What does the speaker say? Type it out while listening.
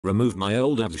Remove my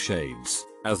old AVS shades.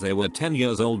 As they were 10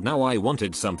 years old now, I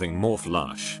wanted something more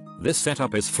flush. This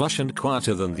setup is flush and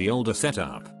quieter than the older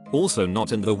setup. Also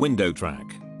not in the window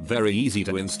track. Very easy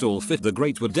to install, fit the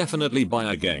grate, would definitely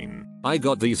buy again. I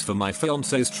got these for my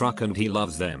fiance's truck and he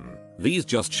loves them. These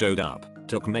just showed up.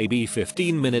 Took maybe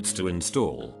 15 minutes to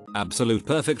install. Absolute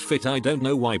perfect fit. I don't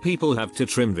know why people have to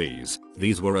trim these.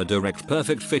 These were a direct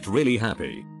perfect fit. Really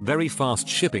happy. Very fast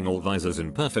shipping. All visors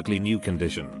in perfectly new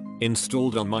condition.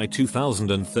 Installed on my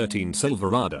 2013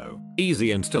 Silverado.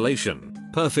 Easy installation.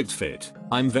 Perfect fit.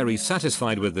 I'm very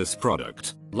satisfied with this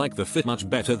product. Like the fit much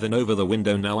better than over the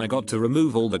window. Now I got to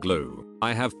remove all the glue.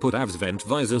 I have put AVS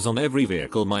Ventvisors on every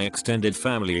vehicle my extended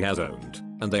family has owned,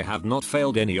 and they have not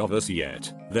failed any of us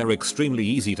yet. They're extremely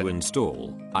easy to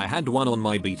install. I had one on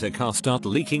my beta car start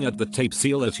leaking at the tape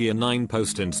seal at year 9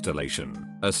 post installation.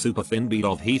 A super thin bead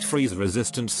of heat freeze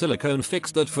resistant silicone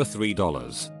fixed that for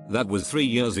 $3. That was 3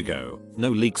 years ago. No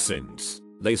leaks since.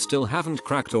 They still haven't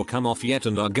cracked or come off yet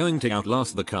and are going to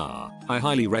outlast the car. I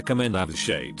highly recommend AVS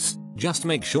shades. Just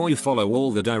make sure you follow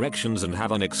all the directions and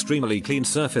have an extremely clean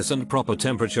surface and proper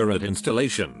temperature at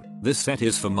installation. This set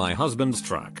is for my husband's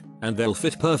truck, and they'll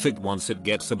fit perfect once it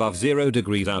gets above 0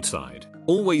 degrees outside.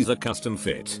 Always a custom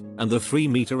fit, and the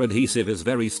 3-meter adhesive is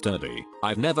very sturdy.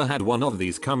 I've never had one of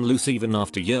these come loose even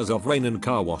after years of rain and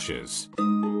car washes.